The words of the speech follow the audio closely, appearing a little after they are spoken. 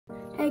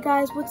Hey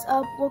guys, what's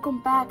up? Welcome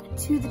back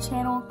to the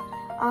channel.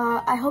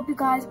 I hope you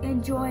guys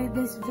enjoyed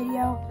this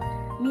video.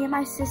 Me and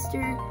my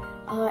sister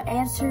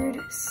answered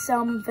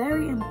some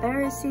very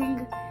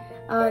embarrassing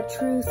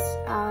truths,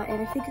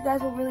 and I think you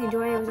guys will really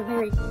enjoy it. It was a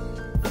very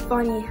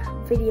funny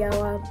video,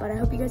 but I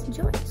hope you guys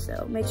enjoy it,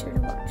 so make sure to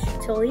watch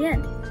till the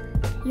end.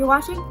 You're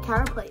watching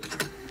Cara Plays.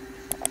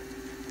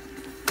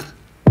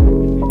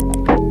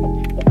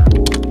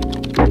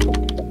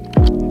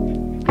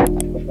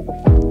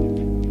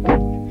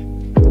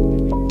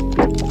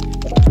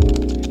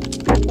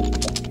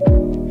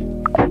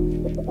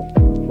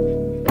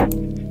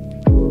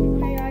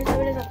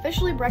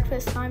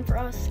 Breakfast time for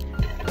us,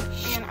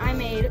 and I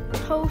made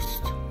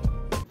toast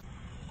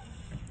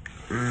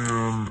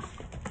and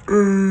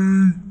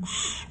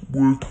eggs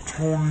with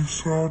Tony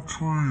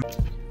Satry.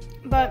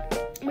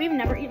 But we've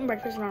never eaten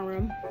breakfast in our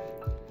room.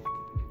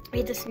 We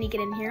had to sneak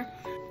it in here.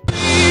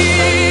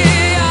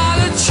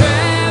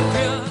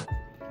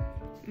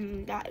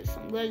 That is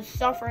some good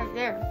stuff right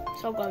there.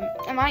 So good.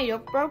 And my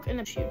yolk broke in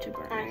the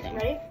YouTuber. Alright,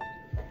 ready?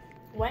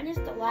 When is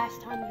the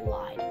last time you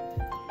lied?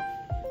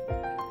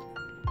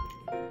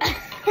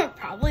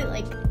 Probably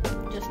like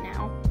just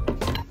now.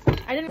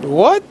 I didn't.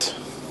 What?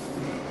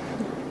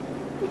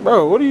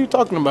 Bro, what are you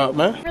talking about,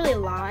 man? Really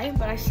lie,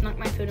 but I snuck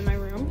my food in my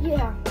room.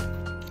 Yeah.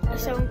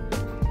 So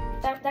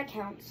that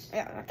counts.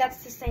 Yeah.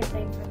 That's the same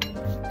thing for me.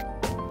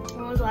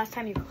 When was the last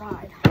time you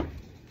cried?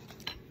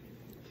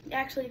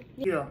 Actually.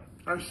 Yeah,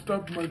 I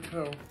stubbed my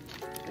toe.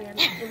 Man,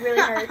 it really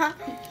hurt.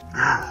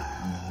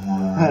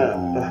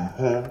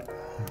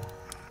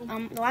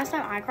 The last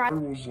time I cried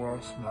was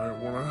last night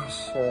when I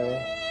saw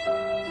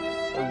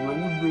a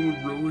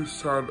really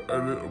sad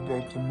edit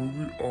about the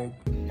movie Up.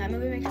 That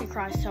movie makes me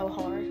cry so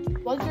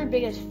hard. What's your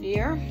biggest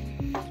fear?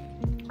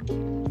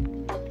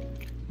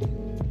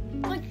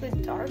 Like the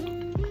dark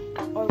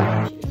or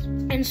witches.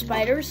 And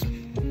spiders.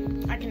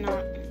 I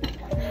cannot.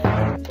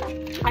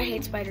 I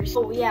hate spiders.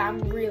 Oh yeah, I'm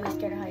really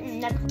scared of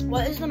heights.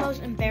 What is the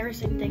most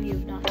embarrassing thing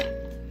you've done?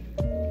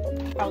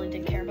 Probably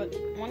didn't care, but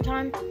one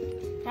time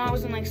when I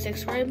was in like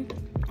 6th grade,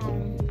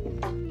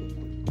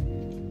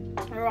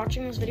 we were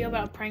watching this video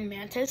about a praying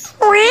mantis.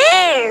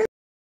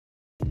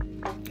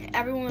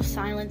 Everyone was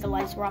silent, the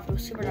lights were off, it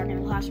was super dark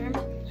in the classroom.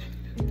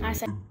 And I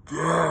said,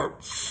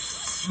 "That's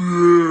sick."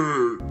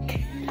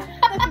 in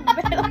the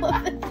middle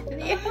of the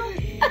video.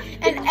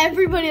 And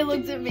everybody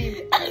looked at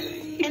me.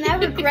 And I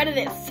regretted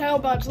it so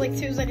much. Like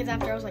 2 seconds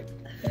after, I was like,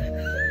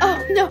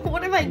 oh no,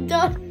 what have I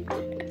done?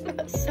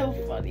 That's so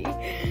funny.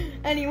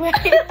 Anyway,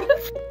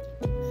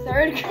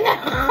 third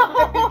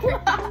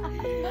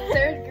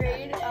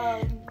grade,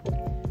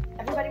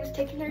 everybody was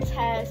taking their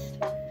test.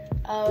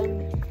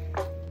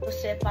 Was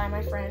sit by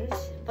my friends,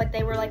 but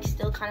they were like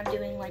still kind of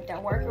doing like their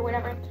work or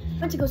whatever. I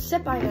went to go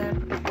sit by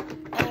them,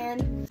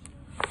 and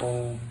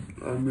I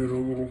made a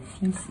little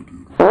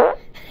floofity.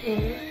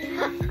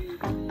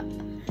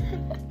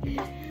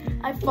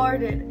 I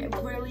farted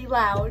really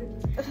loud,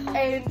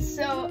 and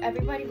so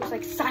everybody was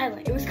like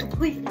silent. It was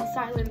completely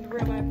silent in the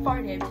room. I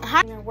farted.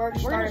 And her work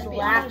started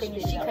laughing,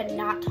 and she could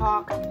not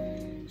talk.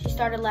 She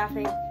started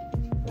laughing.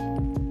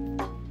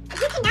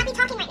 You cannot be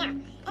talking right now.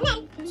 And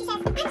then she says,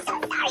 "I'm so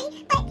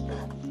sorry, but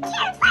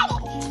Karen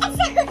farted." And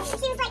so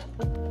she was like,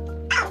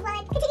 "Oh,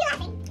 well, continue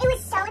laughing." It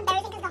was so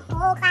embarrassing because the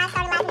whole class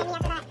started laughing at me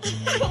after that.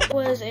 It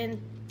was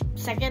in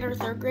 2nd or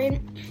 3rd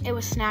grade. It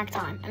was snack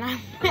time,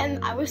 and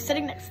I was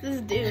sitting next to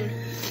this dude.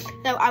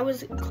 So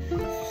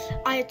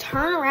I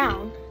turn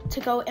around to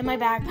go in my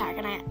backpack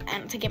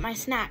and to get my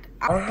snack.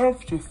 I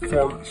have to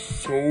fart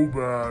so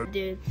bad.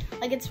 Dude,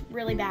 like it's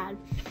really bad.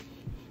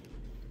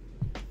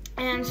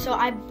 And so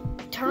I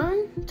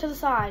turn to the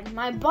side.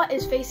 My butt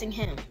is facing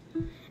him.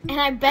 And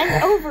I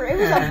bent over. It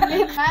was a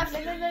big crap.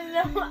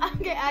 No.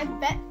 Okay, I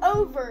bent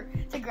over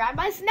to grab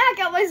my snack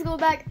out my school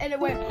bag, and it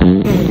went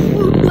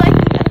like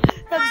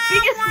the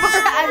biggest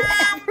fart I've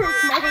ever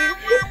made.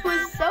 It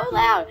was so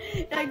loud.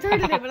 And I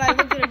turned to him and I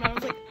looked at him and I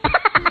was like,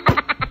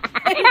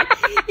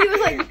 he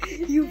was like,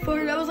 "You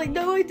farted." I was like,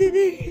 "No, I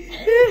didn't."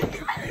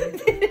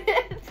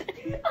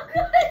 Oh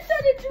God, I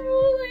started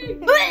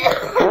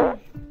drooling.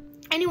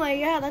 Anyway,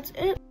 yeah, that's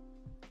it.